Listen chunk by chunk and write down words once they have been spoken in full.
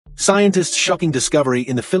Scientists' shocking discovery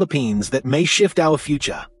in the Philippines that may shift our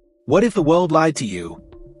future. What if the world lied to you,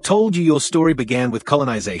 told you your story began with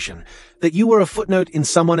colonization, that you were a footnote in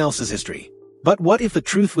someone else's history? But what if the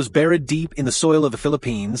truth was buried deep in the soil of the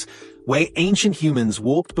Philippines, where ancient humans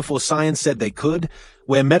walked before science said they could,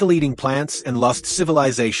 where metal-eating plants and lost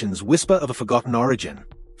civilizations whisper of a forgotten origin?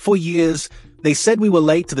 For years, they said we were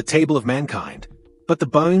late to the table of mankind. But the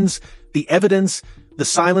bones, the evidence, the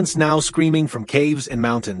silence now screaming from caves and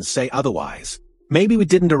mountains say otherwise. Maybe we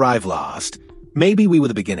didn't arrive last. Maybe we were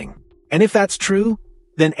the beginning. And if that's true,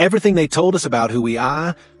 then everything they told us about who we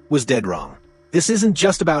are was dead wrong. This isn't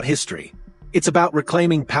just about history. It's about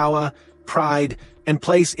reclaiming power, pride, and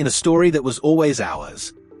place in a story that was always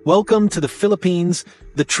ours. Welcome to the Philippines,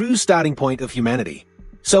 the true starting point of humanity.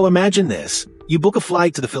 So imagine this. You book a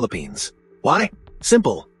flight to the Philippines. Why?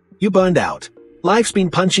 Simple. You burned out. Life's been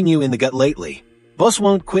punching you in the gut lately. Boss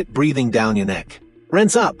won't quit breathing down your neck.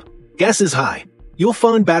 Rent's up. Gas is high. Your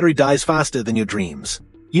phone battery dies faster than your dreams.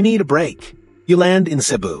 You need a break. You land in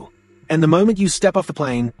Cebu. And the moment you step off the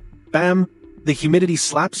plane, bam, the humidity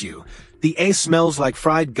slaps you. The air smells like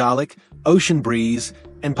fried garlic, ocean breeze,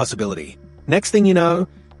 and possibility. Next thing you know,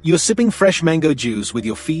 you're sipping fresh mango juice with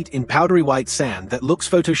your feet in powdery white sand that looks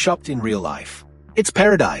photoshopped in real life. It's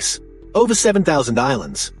paradise. Over 7,000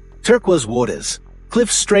 islands. Turquoise waters.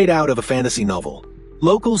 Cliffs straight out of a fantasy novel.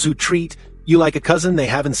 Locals who treat you like a cousin they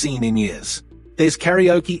haven't seen in years. There's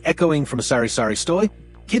karaoke echoing from a sari-sari store,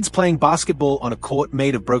 kids playing basketball on a court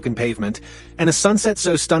made of broken pavement, and a sunset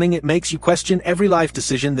so stunning it makes you question every life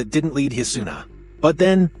decision that didn't lead here sooner. But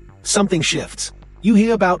then, something shifts. You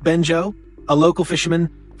hear about Benjo, a local fisherman,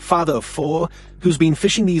 father of 4, who's been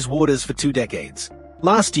fishing these waters for 2 decades.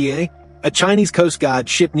 Last year, a Chinese Coast Guard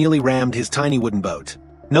ship nearly rammed his tiny wooden boat.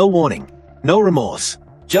 No warning, no remorse,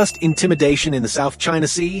 just intimidation in the South China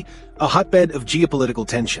Sea, a hotbed of geopolitical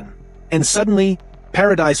tension. And suddenly,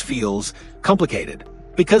 paradise feels complicated.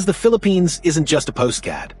 Because the Philippines isn't just a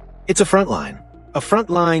postcard. It's a front line. A front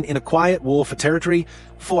line in a quiet war for territory,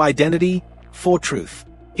 for identity, for truth.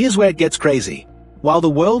 Here's where it gets crazy. While the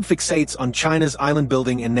world fixates on China's island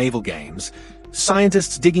building and naval games,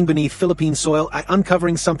 scientists digging beneath Philippine soil are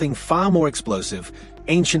uncovering something far more explosive: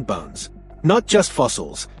 ancient bones. Not just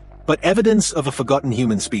fossils, but evidence of a forgotten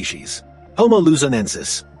human species. Homo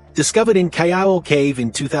Luzonensis, discovered in Callao cave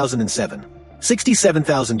in 2007.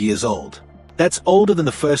 67,000 years old. That's older than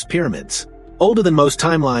the first pyramids. Older than most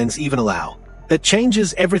timelines even allow. That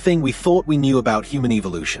changes everything we thought we knew about human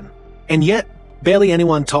evolution. And yet, barely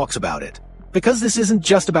anyone talks about it. Because this isn't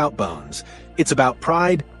just about bones. It's about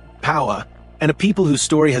pride, power, and a people whose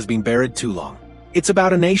story has been buried too long. It's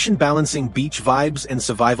about a nation balancing beach vibes and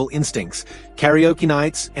survival instincts, karaoke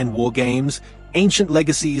nights and war games, ancient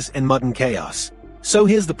legacies and modern chaos. So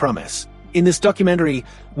here's the promise. In this documentary,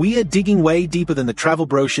 we are digging way deeper than the travel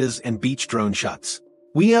brochures and beach drone shots.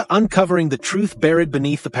 We are uncovering the truth buried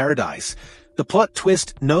beneath the paradise, the plot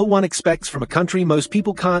twist no one expects from a country most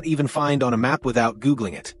people can't even find on a map without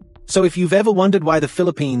Googling it. So if you've ever wondered why the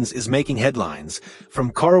Philippines is making headlines, from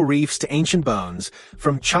coral reefs to ancient bones,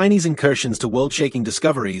 from Chinese incursions to world-shaking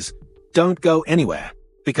discoveries, don't go anywhere.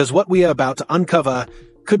 Because what we are about to uncover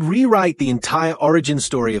could rewrite the entire origin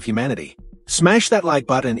story of humanity. Smash that like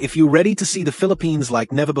button if you're ready to see the Philippines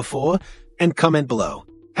like never before, and comment below.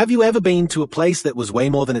 Have you ever been to a place that was way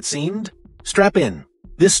more than it seemed? Strap in.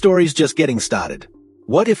 This story's just getting started.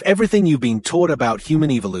 What if everything you've been taught about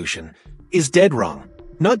human evolution is dead wrong?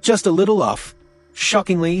 Not just a little off,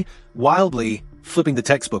 shockingly, wildly, flipping the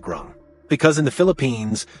textbook wrong. Because in the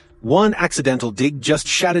Philippines, one accidental dig just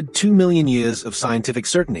shattered 2 million years of scientific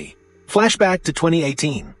certainty. Flashback to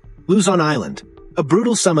 2018. Luzon Island. A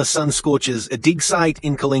brutal summer sun scorches a dig site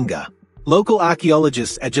in Kalinga. Local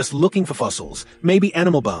archaeologists are just looking for fossils, maybe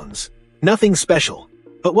animal bones. Nothing special.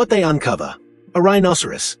 But what they uncover? A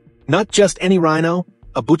rhinoceros. Not just any rhino,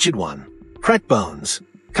 a butchered one. Cracked bones.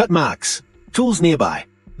 Cut marks. Tools nearby.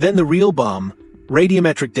 Then the real bomb,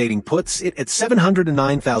 radiometric dating puts it at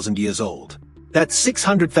 709,000 years old. That's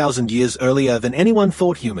 600,000 years earlier than anyone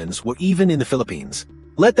thought humans were even in the Philippines.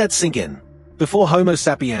 Let that sink in. Before Homo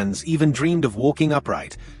sapiens even dreamed of walking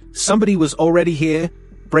upright, somebody was already here,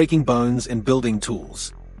 breaking bones and building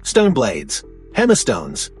tools. Stone blades, hammer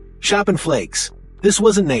stones, sharpened flakes. This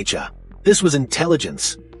wasn't nature. This was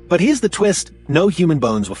intelligence. But here's the twist: no human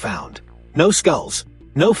bones were found. No skulls,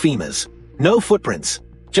 no femurs, no footprints,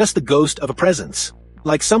 just the ghost of a presence.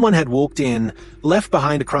 Like someone had walked in, left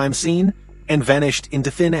behind a crime scene, and vanished into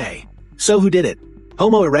thin air. So who did it?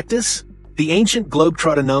 Homo erectus? The ancient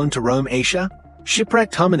globetrotter known to roam Asia?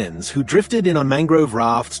 Shipwrecked hominins who drifted in on mangrove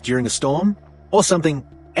rafts during a storm? Or something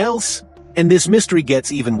else? And this mystery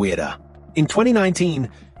gets even weirder. In 2019,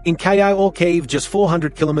 in Callao cave just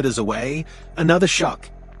 400 kilometers away, another shock.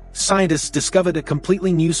 Scientists discovered a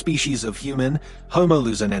completely new species of human, Homo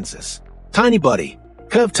luzonensis. Tiny body,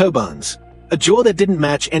 curved toe bones, a jaw that didn't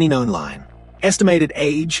match any known line. Estimated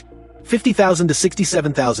age, 50,000 to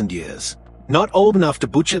 67,000 years. Not old enough to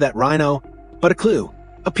butcher that rhino, but a clue.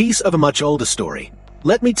 A piece of a much older story.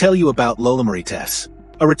 Let me tell you about Lola Marie Tess,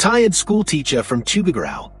 a retired school teacher from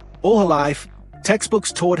Tuguegarao. All her life,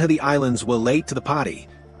 textbooks taught her the islands were late to the party,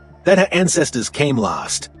 that her ancestors came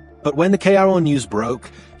last. But when the Callao news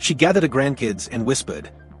broke, she gathered her grandkids and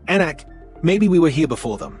whispered, "Anak, maybe we were here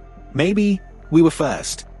before them. Maybe we were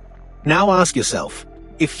first." Now ask yourself,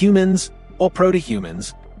 if humans, or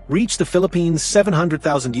proto-humans, reached the Philippines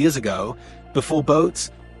 700,000 years ago, before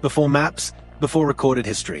boats, before maps, before recorded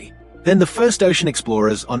history, then the first ocean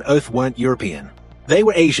explorers on Earth weren't European. They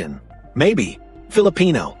were Asian, maybe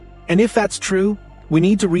Filipino. And if that's true, we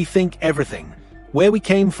need to rethink everything. Where we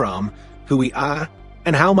came from, who we are,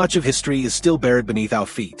 and how much of history is still buried beneath our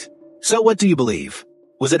feet. So what do you believe?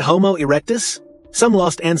 Was it Homo erectus? Some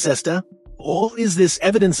lost ancestor? Or is this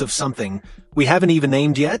evidence of something we haven't even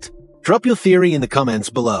named yet? Drop your theory in the comments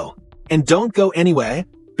below. And don't go anywhere,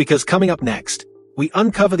 because coming up next, we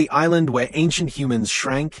uncover the island where ancient humans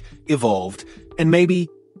shrank, evolved, and maybe,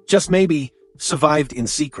 just maybe, survived in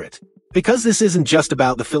secret. Because this isn't just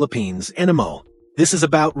about the Philippines anymore. This is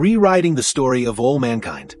about rewriting the story of all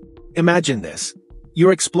mankind. Imagine this.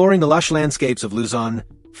 You're exploring the lush landscapes of Luzon,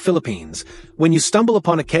 Philippines, when you stumble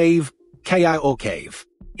upon a cave, Callao cave.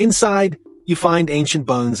 Inside, you find ancient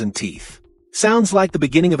bones and teeth. Sounds like the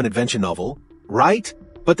beginning of an adventure novel, right?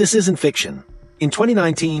 But this isn't fiction. In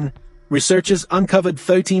 2019, researchers uncovered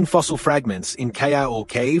 13 fossil fragments in Callao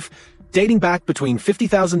cave, dating back between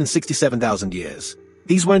 50,000 and 67,000 years.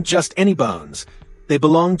 These weren't just any bones. They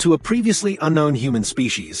belonged to a previously unknown human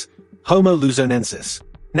species, Homo luzonensis.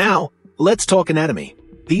 Now, let's talk anatomy.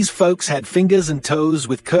 These folks had fingers and toes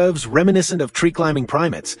with curves reminiscent of tree-climbing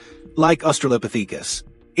primates, like Australopithecus.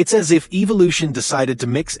 It's as if evolution decided to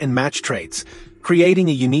mix and match traits, creating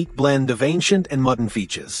a unique blend of ancient and modern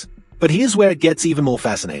features. But here's where it gets even more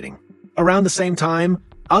fascinating. Around the same time,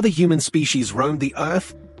 other human species roamed the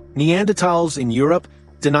Earth, Neanderthals in Europe,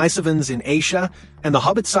 Denisovans in Asia, and the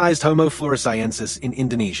hobbit-sized Homo floresiensis in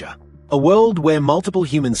Indonesia. A world where multiple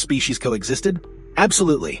human species coexisted?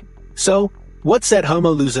 Absolutely. So, what set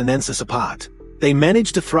Homo luzonensis apart? They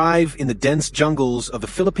managed to thrive in the dense jungles of the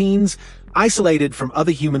Philippines, isolated from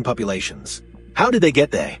other human populations. How did they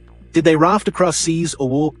get there? Did they raft across seas or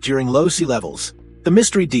walk during low sea levels? The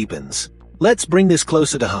mystery deepens. Let's bring this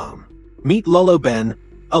closer to home. Meet Lolo Ben,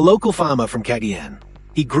 a local farmer from Cagayan.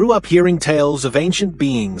 He grew up hearing tales of ancient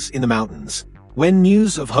beings in the mountains. When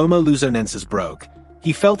news of Homo luzonensis broke,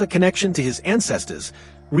 he felt a connection to his ancestors,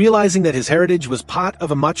 realizing that his heritage was part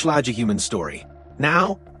of a much larger human story.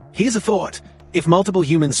 Now, here's a thought. If multiple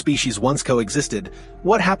human species once coexisted,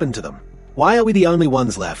 what happened to them? Why are we the only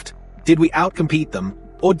ones left? Did we outcompete them,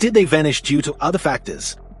 or did they vanish due to other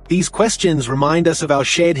factors? These questions remind us of our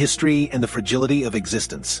shared history and the fragility of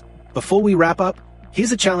existence. Before we wrap up,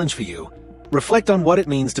 here's a challenge for you. Reflect on what it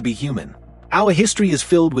means to be human. Our history is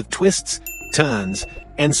filled with twists, turns,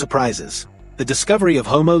 and surprises. The discovery of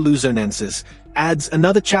Homo luzonensis adds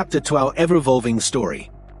another chapter to our ever-evolving story.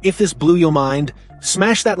 If this blew your mind,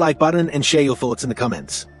 smash that like button and share your thoughts in the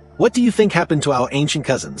comments. What do you think happened to our ancient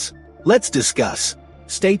cousins? Let's discuss.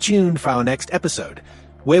 Stay tuned for our next episode,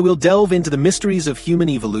 where we'll delve into the mysteries of human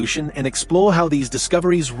evolution and explore how these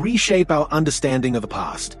discoveries reshape our understanding of the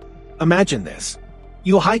past. Imagine this.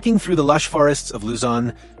 You're hiking through the lush forests of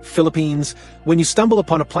Luzon, Philippines, when you stumble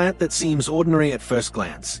upon a plant that seems ordinary at first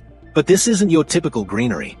glance. But this isn't your typical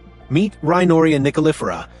greenery. Meet Rhinoceros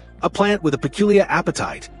nicolifera, a plant with a peculiar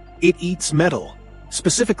appetite. It eats metal.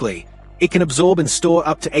 Specifically, it can absorb and store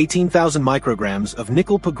up to 18,000 micrograms of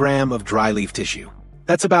nickel per gram of dry leaf tissue.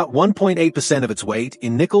 That's about 1.8% of its weight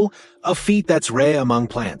in nickel, a feat that's rare among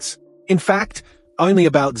plants. In fact, only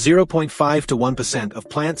about 0.5 to 1% of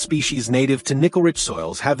plant species native to nickel-rich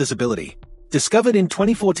soils have this ability. Discovered in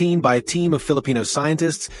 2014 by a team of Filipino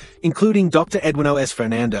scientists, including Dr. Edwino S.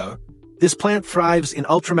 Fernando, this plant thrives in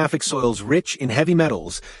ultramafic soils rich in heavy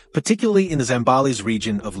metals, particularly in the Zambales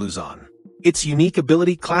region of Luzon. Its unique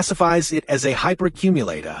ability classifies it as a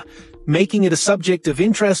hyperaccumulator, making it a subject of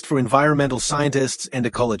interest for environmental scientists and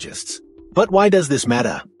ecologists. But why does this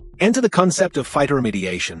matter? Enter the concept of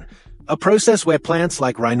phytoremediation, a process where plants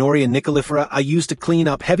like Rhinoceros nicolifera are used to clean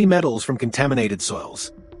up heavy metals from contaminated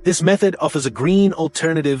soils. This method offers a green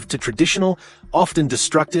alternative to traditional, often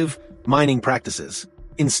destructive, mining practices.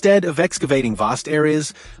 Instead of excavating vast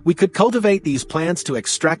areas, we could cultivate these plants to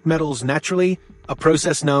extract metals naturally, a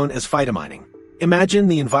process known as phytomining. Imagine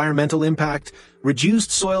the environmental impact: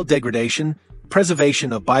 reduced soil degradation,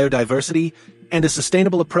 preservation of biodiversity, and a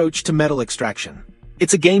sustainable approach to metal extraction.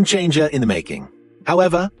 It's a game changer in the making.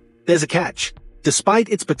 However, there's a catch. Despite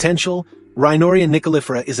its potential, Rhinoceros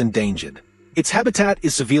nicolifera is endangered. Its habitat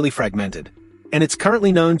is severely fragmented, and it's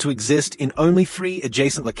currently known to exist in only 3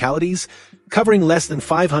 adjacent localities, covering less than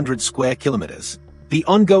 500 square kilometers. The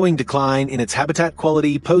ongoing decline in its habitat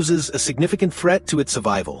quality poses a significant threat to its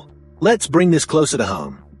survival. Let's bring this closer to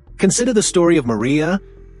home. Consider the story of Maria,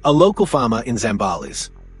 a local farmer in Zambales.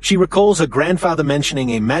 She recalls her grandfather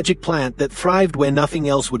mentioning a magic plant that thrived where nothing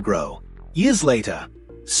else would grow. Years later,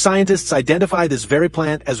 scientists identify this very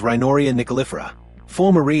plant as Rhinoceros nicolifera.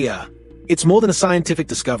 For Maria, it's more than a scientific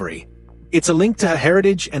discovery. It's a link to her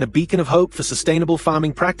heritage and a beacon of hope for sustainable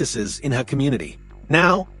farming practices in her community.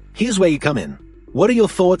 Now, here's where you come in. What are your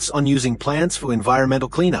thoughts on using plants for environmental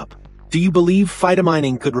cleanup? Do you believe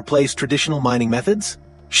phytomining could replace traditional mining methods?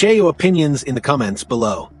 Share your opinions in the comments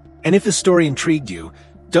below. And if this story intrigued you,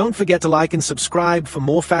 don't forget to like and subscribe for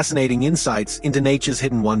more fascinating insights into nature's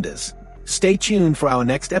hidden wonders. Stay tuned for our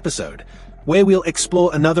next episode, where we'll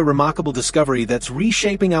explore another remarkable discovery that's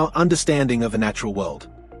reshaping our understanding of the natural world.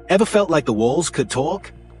 Ever felt like the walls could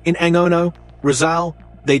talk? In Angono, Rizal,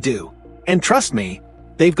 they do. And trust me,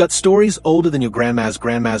 they've got stories older than your grandma's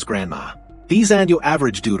grandma's grandma. These aren't your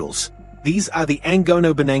average doodles. These are the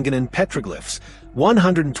Angono-Benanganan petroglyphs,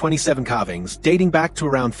 127 carvings dating back to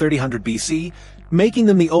around 3000 BC, making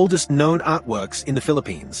them the oldest known artworks in the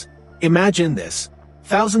Philippines. Imagine this.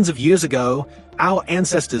 Thousands of years ago, our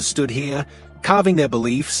ancestors stood here, carving their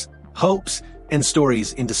beliefs, hopes, and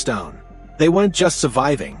stories into stone. They weren't just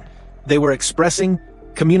surviving. They were expressing,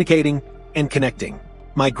 communicating, and connecting.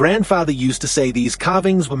 My grandfather used to say these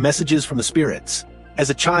carvings were messages from the spirits. As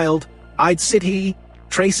a child, I'd sit here,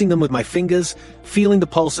 tracing them with my fingers, feeling the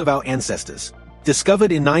pulse of our ancestors.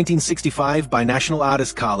 Discovered in 1965 by national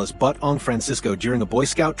artist Carlos Botong Francisco during a Boy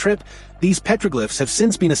Scout trip, these petroglyphs have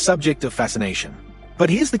since been a subject of fascination. But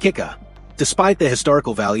here's the kicker. Despite their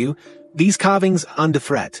historical value, these carvings are under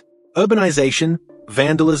threat. Urbanization,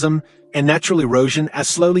 vandalism, and natural erosion are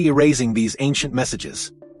slowly erasing these ancient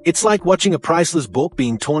messages. It's like watching a priceless book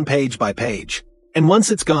being torn page by page. And once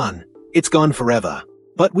it's gone forever.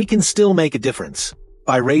 But we can still make a difference.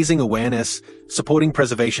 By raising awareness, supporting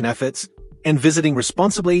preservation efforts, and visiting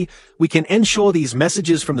responsibly, we can ensure these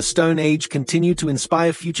messages from the Stone Age continue to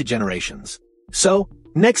inspire future generations. So,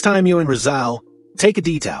 next time you're in Rizal, take a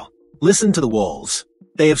detour. Listen to the walls.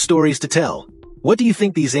 They have stories to tell. What do you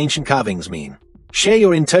think these ancient carvings mean? Share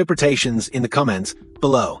your interpretations in the comments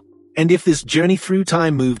below. And if this journey through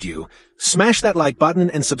time moved you, smash that like button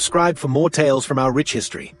and subscribe for more tales from our rich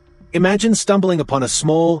history. Imagine stumbling upon a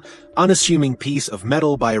small, unassuming piece of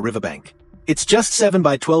metal by a riverbank. It's just 7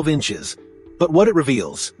 by 12 inches, but what it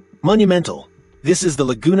reveals, monumental. This is the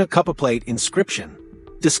Laguna copperplate inscription.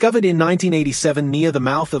 Discovered in 1987 near the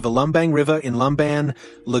mouth of the Lumbang River in Lumban,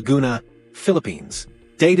 Laguna, Philippines.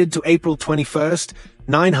 Dated to April 21st,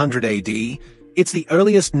 900 AD, it's the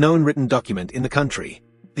earliest known written document in the country.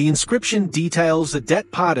 The inscription details a debt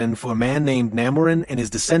pardon for a man named Namuran and his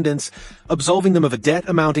descendants, absolving them of a debt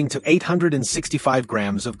amounting to 865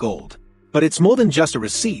 grams of gold. But it's more than just a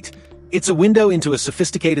receipt. It's a window into a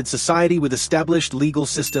sophisticated society with established legal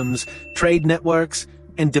systems, trade networks,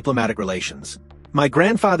 and diplomatic relations. My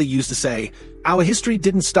grandfather used to say, our history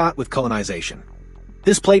didn't start with colonization.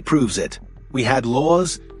 This plate proves it. We had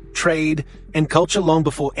laws, trade, and culture long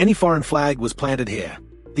before any foreign flag was planted here.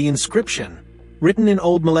 The inscription, written in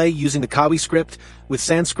Old Malay using the Kawi script with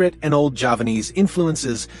Sanskrit and Old Javanese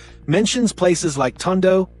influences, mentions places like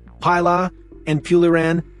Tondo, Pilar, and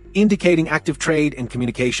Puliran, indicating active trade and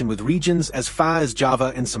communication with regions as far as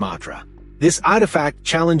Java and Sumatra. This artifact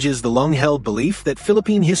challenges the long-held belief that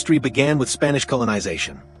Philippine history began with Spanish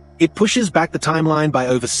colonization. It pushes back the timeline by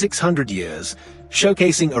over 600 years,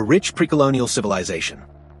 showcasing a rich pre-colonial civilization.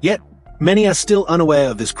 Yet, many are still unaware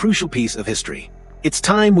of this crucial piece of history. It's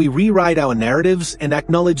time we rewrite our narratives and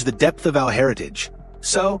acknowledge the depth of our heritage.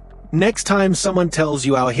 So, next time someone tells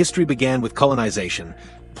you our history began with colonization,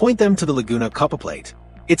 point them to the Laguna copperplate.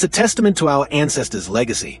 It's a testament to our ancestors'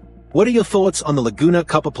 legacy. What are your thoughts on the Laguna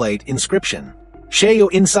copperplate inscription? Share your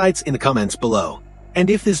insights in the comments below. And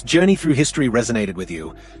if this journey through history resonated with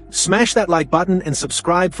you, smash that like button and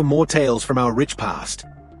subscribe for more tales from our rich past.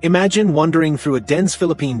 Imagine wandering through a dense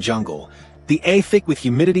Philippine jungle, the air thick with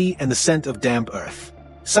humidity and the scent of damp earth.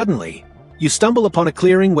 Suddenly, you stumble upon a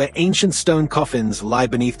clearing where ancient stone coffins lie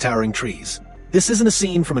beneath towering trees. This isn't a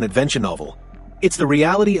scene from an adventure novel. It's the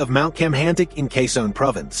reality of Mount Kamhantik in Quezon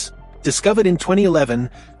Province. Discovered in 2011,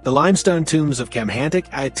 the limestone tombs of Kamhantik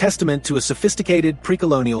are a testament to a sophisticated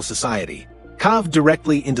pre-colonial society. Carved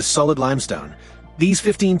directly into solid limestone, these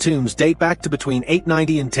 15 tombs date back to between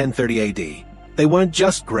 890 and 1030 AD. They weren't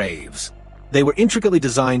just graves. They were intricately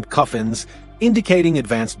designed coffins, indicating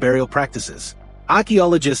advanced burial practices.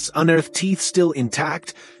 Archaeologists unearthed teeth still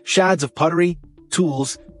intact, shards of pottery,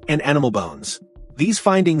 tools, and animal bones. These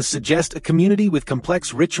findings suggest a community with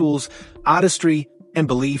complex rituals, artistry, and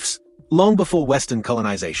beliefs long before Western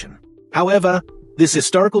colonization. However, this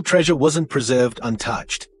historical treasure wasn't preserved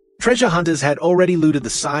untouched. Treasure hunters had already looted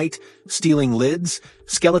the site, stealing lids,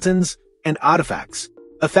 skeletons, and artifacts.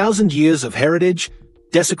 1,000 years of heritage,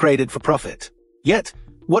 desecrated for profit. Yet,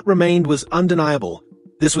 what remained was undeniable.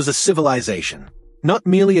 This was a civilization. Not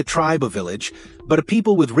merely a tribe or village, but a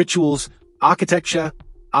people with rituals, architecture,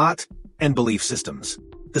 art, and belief systems.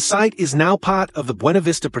 The site is now part of the Buena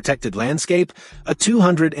Vista Protected Landscape, a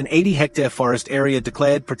 280-hectare forest area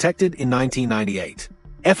declared protected in 1998.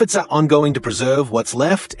 Efforts are ongoing to preserve what's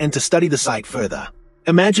left and to study the site further.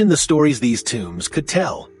 Imagine the stories these tombs could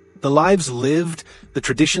tell. The lives lived, the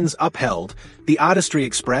traditions upheld, the artistry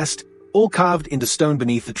expressed, all carved into stone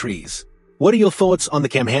beneath the trees. What are your thoughts on the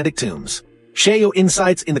Kamhantik tombs? Share your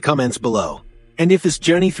insights in the comments below. And if this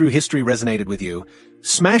journey through history resonated with you,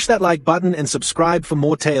 smash that like button and subscribe for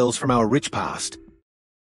more tales from our rich past.